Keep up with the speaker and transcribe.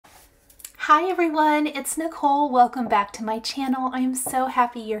Hi everyone, it's Nicole. Welcome back to my channel. I am so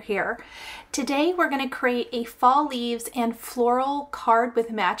happy you're here. Today we're going to create a fall leaves and floral card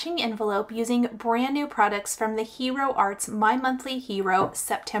with matching envelope using brand new products from the Hero Arts My Monthly Hero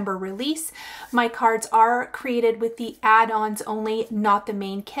September release. My cards are created with the add-ons only, not the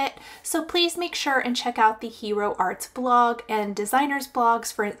main kit, so please make sure and check out the Hero Arts blog and designers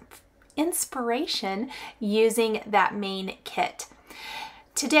blogs for inspiration using that main kit.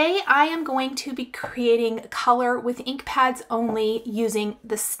 Today I am going to be creating color with ink pads only using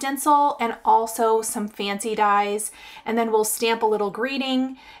the stencil and also some fancy dies, and then we'll stamp a little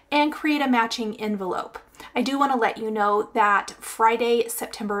greeting and create a matching envelope. I do want to let you know that Friday,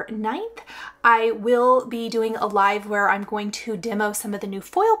 September 9th, I will be doing a live where I'm going to demo some of the new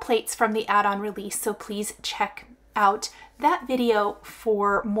foil plates from the add-on release, so please check out that video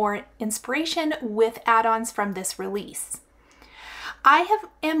for more inspiration with add-ons from this release. I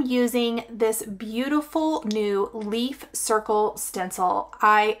am using this beautiful new leaf circle stencil.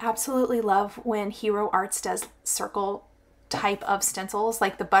 I absolutely love when Hero Arts does circle type of stencils.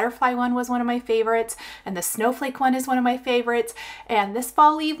 Like the butterfly one was one of my favorites, and the snowflake one is one of my favorites, and this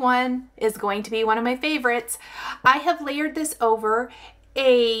fall leaf one is going to be one of my favorites. I have layered this over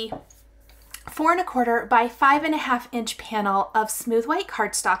a 4 1/4 by 5.5 inch panel of smooth white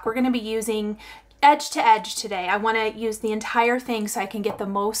cardstock. We're going to be using edge to edge today. I want to use the entire thing so I can get the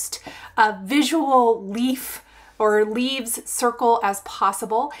most visual leaf or leaves circle as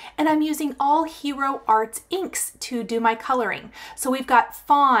possible, and I'm using all Hero Arts inks to do my coloring. So we've got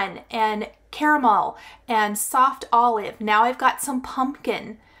fawn and caramel and soft olive. Now I've got some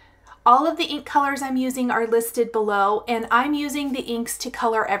pumpkin. All of the ink colors I'm using are listed below, and I'm using the inks to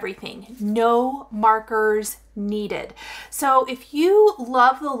color everything. No markers needed. So if you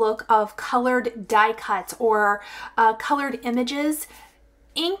love the look of colored die cuts or colored images,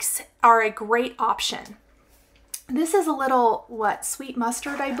 inks are a great option. This is a little, sweet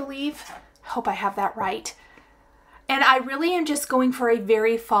mustard, I believe. Hope I have that right. And I really am just going for a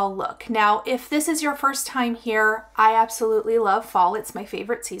very fall look. Now, if this is your first time here, I absolutely love fall. It's my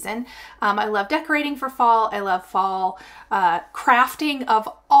favorite season. I love decorating for fall. I love fall crafting of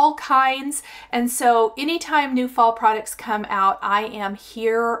all kinds. And so anytime new fall products come out, I am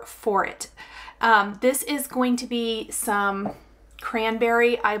here for it. This is going to be some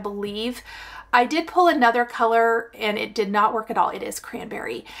cranberry, I believe. I did pull another color and it did not work at all. It is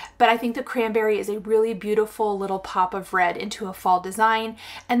cranberry, but I think the cranberry is a really beautiful little pop of red into a fall design.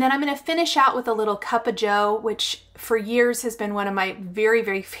 And then I'm going to finish out with a little Cup of Joe, which for years has been one of my very,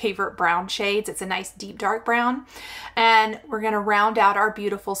 very favorite brown shades. It's a nice deep dark brown. And we're going to round out our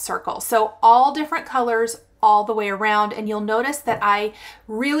beautiful circle. So all different colors all the way around. And you'll notice that I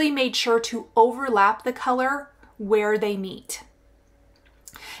really made sure to overlap the color where they meet.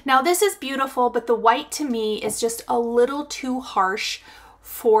 Now this is beautiful, but the white to me is just a little too harsh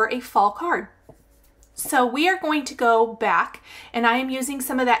for a fall card. So we are going to go back, and I am using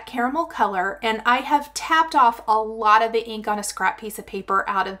some of that caramel color, and I have tapped off a lot of the ink on a scrap piece of paper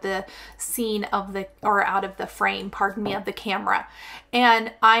out of the scene of the, or out of the frame, pardon me, of the camera.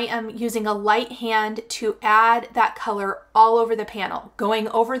 And I am using a light hand to add that color all over the panel, going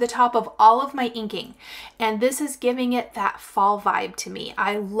over the top of all of my inking. And this is giving it that fall vibe to me.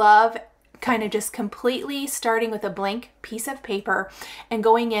 I love kind of just completely starting with a blank piece of paper and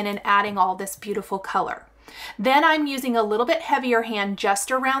going in and adding all this beautiful color. Then I'm using a little bit heavier hand just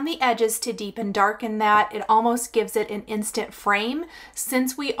around the edges to deepen darken that. It almost gives it an instant frame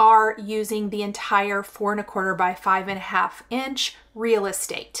since we are using the entire 4 1/4 by 5.5 inch real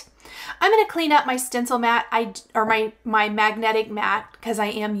estate. I'm going to clean up my stencil mat, or my magnetic mat, because I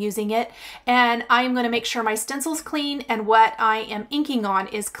am using it, and I am going to make sure my stencil's clean and what I am inking on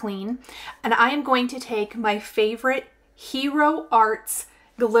is clean. And I am going to take my favorite Hero Arts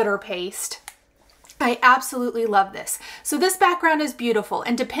glitter paste. I absolutely love this. So this background is beautiful,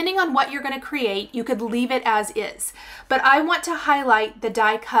 and depending on what you're going to create, you could leave it as is. But I want to highlight the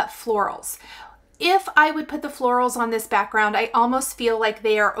die cut florals. If I would put the florals on this background, I almost feel like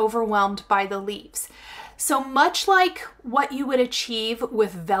they are overwhelmed by the leaves. So much like what you would achieve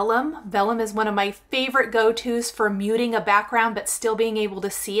with vellum, vellum is one of my favorite go-tos for muting a background but still being able to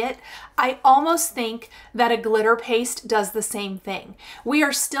see it. I almost think that a glitter paste does the same thing. We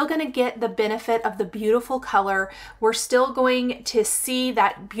are still going to get the benefit of the beautiful color. We're still going to see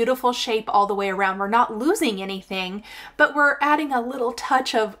that beautiful shape all the way around. We're not losing anything, but we're adding a little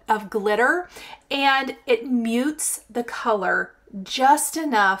touch of glitter, and it mutes the color just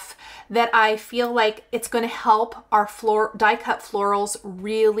enough that I feel like it's going to help our die cut florals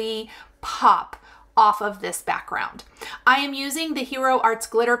really pop off of this background. I am using the Hero Arts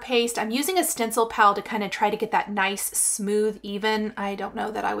glitter paste. I'm using a stencil pal to kind of try to get that nice, smooth, even. I don't know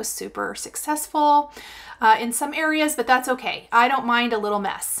that I was super successful in some areas, but that's okay. I don't mind a little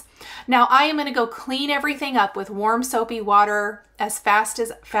mess. Now I am going to go clean everything up with warm soapy water as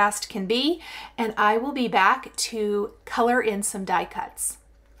fast can be, and I will be back to color in some die cuts.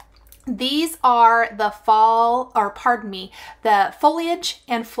 These are the the Foliage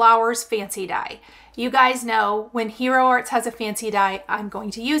and Flowers fancy die. You guys know when Hero Arts has a fancy die, I'm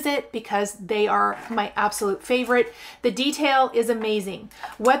going to use it because they are my absolute favorite. The detail is amazing.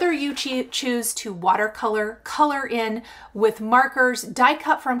 Whether you choose to watercolor, color in with markers, die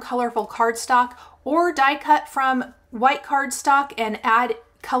cut from colorful cardstock, or die cut from white cardstock and add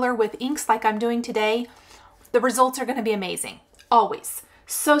color with inks like I'm doing today, the results are going to be amazing. Always.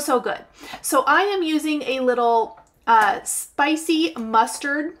 So good. So I am using a little spicy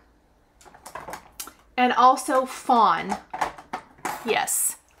mustard and also fawn,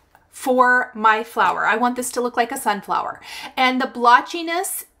 yes, for my flower. I want this to look like a sunflower. And the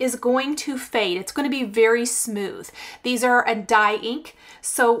blotchiness is going to fade. It's going to be very smooth. These are a dye ink.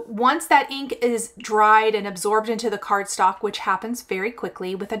 So once that ink is dried and absorbed into the cardstock, which happens very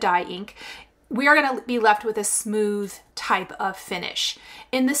quickly with a dye ink, we are going to be left with a smooth type of finish.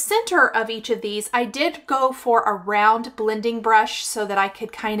 In the center of each of these, I did go for a round blending brush so that I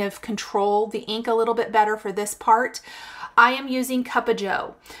could kind of control the ink a little bit better for this part. I am using Cup of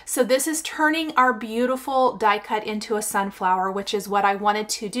Joe. So this is turning our beautiful die cut into a sunflower, which is what I wanted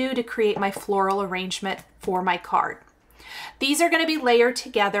to do to create my floral arrangement for my card. These are going to be layered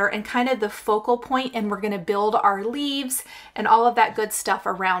together and kind of the focal point, and we're going to build our leaves and all of that good stuff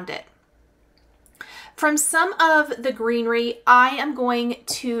around it. From some of the greenery, I am going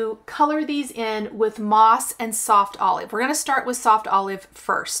to color these in with moss and soft olive. We're going to start with soft olive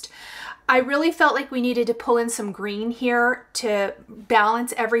first. I really felt like we needed to pull in some green here to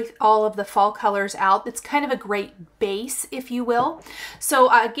balance all of the fall colors out. It's kind of a great base, if you will.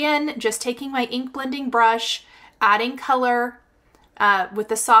 So again, just taking my ink blending brush, adding color with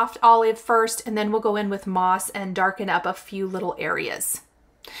the soft olive first, and then we'll go in with moss and darken up a few little areas.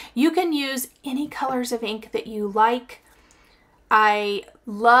 You can use any colors of ink that you like. I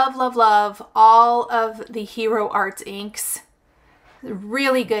love all of the Hero Arts inks.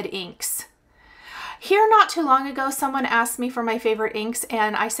 Really good inks. Here not too long ago, someone asked me for my favorite inks,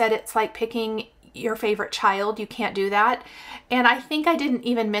 and I said it's like picking your favorite child. You can't do that. And I think I didn't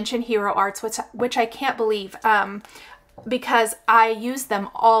even mention Hero Arts, which I can't believe, because I use them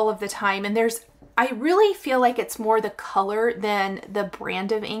all of the time, and I really feel like it's more the color than the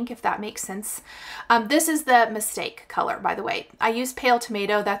brand of ink, if that makes sense. This is the Mistake color, by the way. I use Pale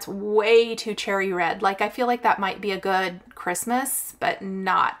Tomato. That's way too cherry red. Like, I feel like that might be a good Christmas, but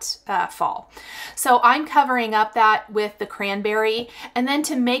not fall. So I'm covering up that with the Cranberry. And then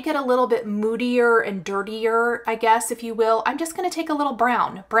to make it a little bit moodier and dirtier, I guess, if you will, I'm just going to take a little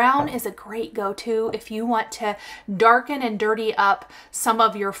brown. Brown is a great go-to if you want to darken and dirty up some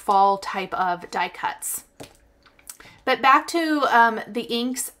of your fall type of die cuts. But back to the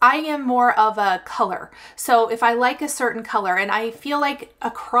inks, I am more of a color. So if I like a certain color, and I feel like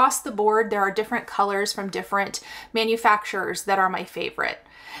across the board there are different colors from different manufacturers that are my favorite.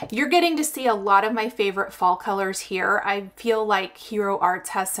 You're getting to see a lot of my favorite fall colors here. I feel like Hero Arts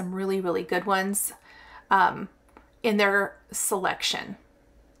has some really good ones in their selection.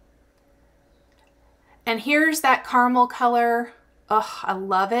 And here's that caramel color. Oh, I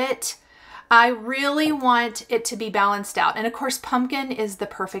love it. I really want it to be balanced out. And of course, pumpkin is the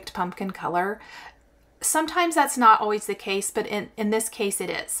perfect pumpkin color. Sometimes that's not always the case, but in this case it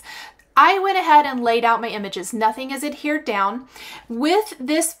is. I went ahead and laid out my images. Nothing is adhered down. With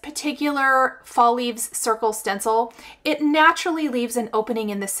this particular Fall Leaves circle stencil, it naturally leaves an opening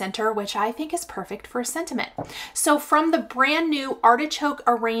in the center, which I think is perfect for a sentiment. So from the brand new Artichoke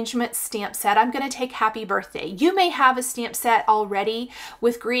arrangement stamp set, I'm going to take Happy Birthday. You may have a stamp set already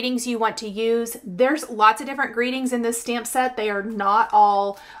with greetings you want to use. There's lots of different greetings in this stamp set. They are not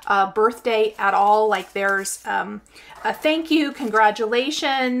all birthday at all. Like there's a thank you,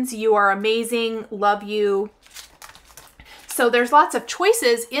 congratulations, you are amazing, love you. So there's lots of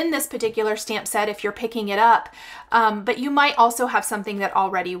choices in this particular stamp set if you're picking it up, but you might also have something that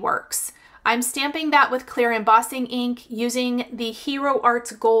already works. I'm stamping that with clear embossing ink using the Hero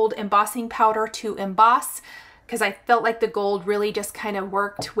Arts Gold embossing powder to emboss, because I felt like the gold really just kind of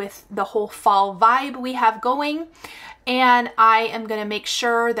worked with the whole fall vibe we have going. And I am going to make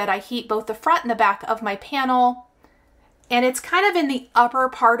sure that I heat both the front and the back of my panel. And it's kind of in the upper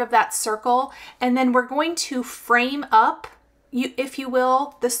part of that circle. And then we're going to frame up if you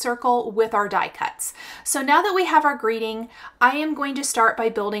will, the circle with our die cuts. So now that we have our greeting, I am going to start by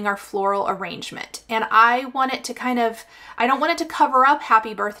building our floral arrangement. And I want it to I don't want it to cover up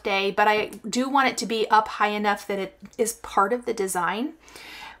happy birthday, but I do want it to be up high enough that it is part of the design.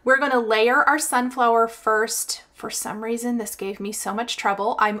 We're going to layer our sunflower first. For some reason, this gave me so much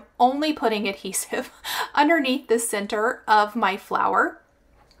trouble. I'm only putting adhesive underneath the center of my flower.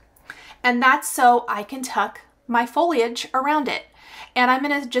 And that's so I can tuck my foliage around it. And I'm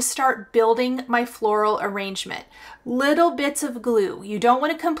going to just start building my floral arrangement. Little bits of glue. You don't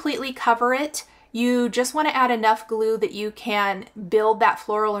want to completely cover it. You just want to add enough glue that you can build that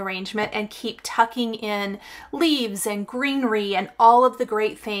floral arrangement and keep tucking in leaves and greenery and all of the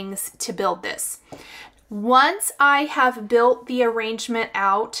great things to build this. Once I have built the arrangement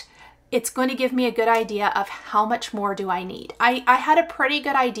out, it's going to give me a good idea of how much more do I need. I had a pretty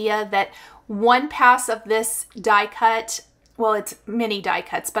good idea that one pass of this die cut, well, it's mini die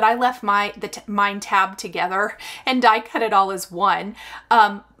cuts, but I left mine tabbed together and die cut it all as one.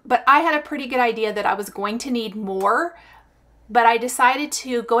 But I had a pretty good idea that I was going to need more, but I decided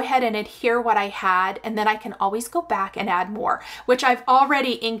to go ahead and adhere what I had, and then I can always go back and add more, which I've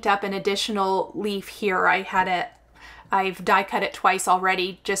already inked up an additional leaf here. I've die cut it twice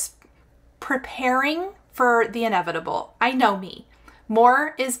already, just preparing for the inevitable. I know me.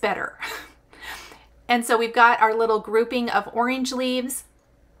 More is better. And so we've got our little grouping of orange leaves.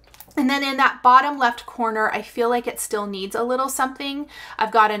 And then in that bottom left corner, I feel like it still needs a little something.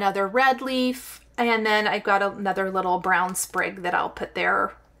 I've got another red leaf, and then I've got another little brown sprig that I'll put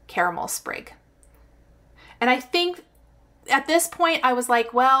there, caramel sprig. And I think at this point I was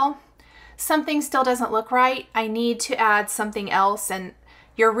like, well, something still doesn't look right. I need to add something else. And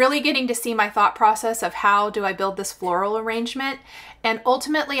you're really getting to see my thought process of how do I build this floral arrangement. And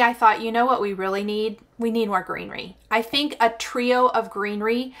ultimately I thought, you know what we really need? We need more greenery. I think a trio of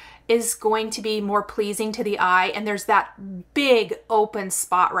greenery is going to be more pleasing to the eye, and there's that big open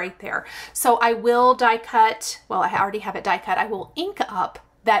spot right there. So I will die cut, well, I already have it die cut. I will ink up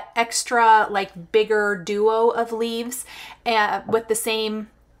that extra like bigger duo of leaves with the same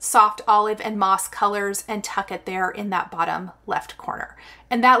soft olive and moss colors and tuck it there in that bottom left corner.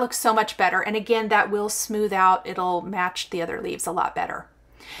 And that looks so much better. And again, that will smooth out. It'll match the other leaves a lot better.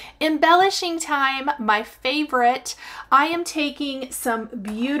 Embellishing time, my favorite. I am taking some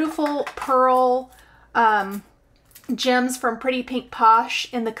beautiful pearl gems from Pretty Pink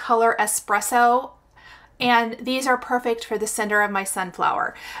Posh in the color Espresso. And these are perfect for the center of my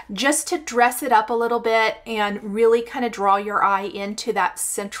sunflower. Just to dress it up a little bit and really kind of draw your eye into that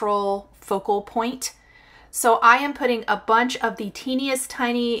central focal point. So I am putting a bunch of the teeniest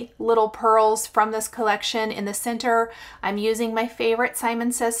tiny little pearls from this collection in the center. I'm using my favorite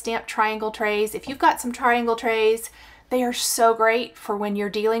Simon Says stamp triangle trays. If you've got some triangle trays, they are so great for when you're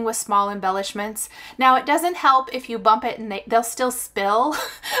dealing with small embellishments. Now, it doesn't help if you bump it and they'll still spill,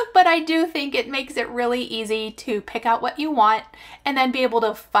 but I do think it makes it really easy to pick out what you want and then be able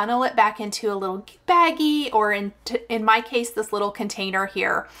to funnel it back into a little baggie, or in my case, this little container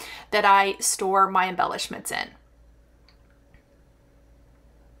here that I store my embellishments in.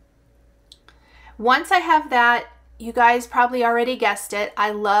 Once I have that, you guys probably already guessed it,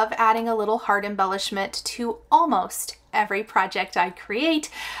 I love adding a little heart embellishment to almost every project I create.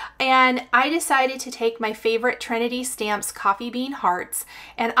 And I decided to take my favorite Trinity Stamps coffee bean hearts,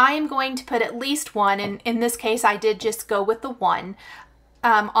 and I am going to put at least one, and in this case I did just go with the one,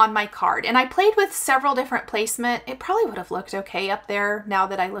 on my card. And I played with several different placement. It probably would have looked okay up there now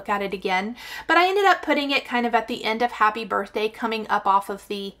that I look at it again, but I ended up putting it kind of at the end of Happy Birthday, coming up off of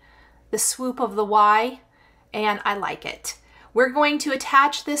the swoop of the Y. And I like it. We're going to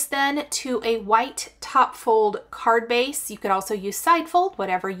attach this then to a white top fold card base. You could also use side fold,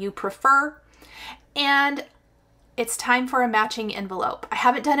 whatever you prefer. And it's time for a matching envelope. I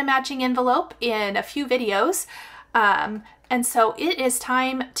haven't done a matching envelope in a few videos. And so it is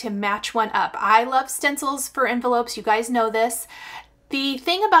time to match one up. I love stencils for envelopes. You guys know this. The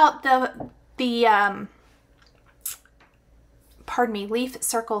thing about the leaf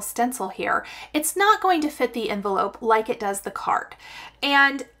circle stencil here, it's not going to fit the envelope like it does the card.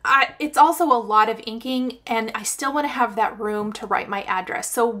 And it's also a lot of inking, and I still want to have that room to write my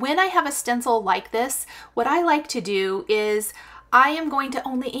address. So when I have a stencil like this, what I like to do is I am going to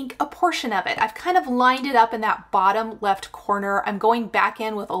only ink a portion of it. I've kind of lined it up in that bottom left corner. I'm going back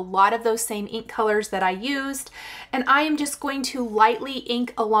in with a lot of those same ink colors that I used, and I am just going to lightly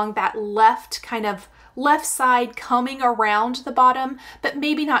ink along that left side, coming around the bottom, but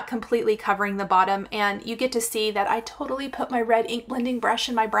maybe not completely covering the bottom. And you get to see that I totally put my red ink blending brush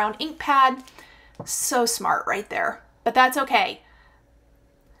in my brown ink pad. So smart right there. but that's okay.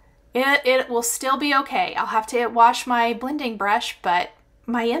 It will still be okay. I'll have to wash my blending brush, but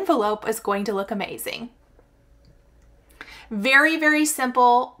my envelope is going to look amazing. Very, very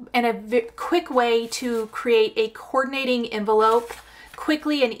simple and a quick way to create a coordinating envelope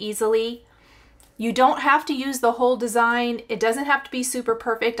quickly and easily. You don't have to use the whole design. It doesn't have to be super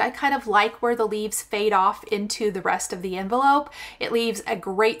perfect. I kind of like where the leaves fade off into the rest of the envelope. It leaves a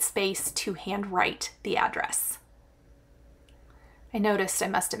great space to handwrite the address. I noticed I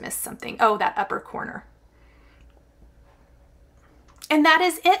must have missed something. Oh, that upper corner. And that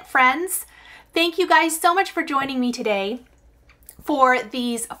is it, friends. Thank you guys so much for joining me today for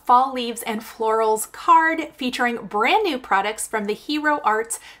these Fall Leaves and Florals card featuring brand new products from the Hero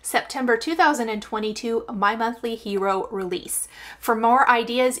Arts September 2022 My Monthly Hero release. For more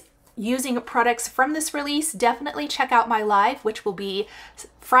ideas using products from this release, definitely check out my live, which will be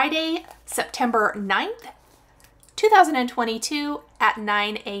Friday, September 9th, 2022 at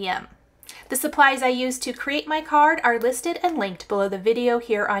 9 a.m. The supplies I used to create my card are listed and linked below the video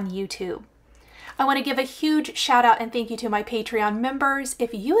here on YouTube. I want to give a huge shout out and thank you to my Patreon members.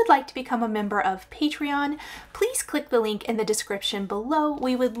 If you would like to become a member of Patreon, please click the link in the description below.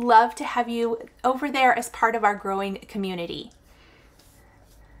 We would love to have you over there as part of our growing community.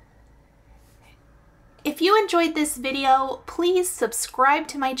 If you enjoyed this video, please subscribe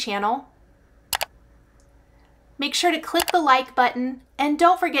to my channel. Make sure to click the like button and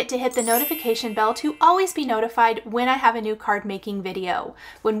don't forget to hit the notification bell to always be notified when I have a new card making video.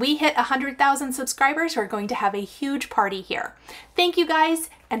 When we hit 100,000 subscribers, we're going to have a huge party here. Thank you guys,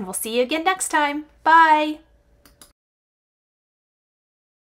 and we'll see you again next time. Bye!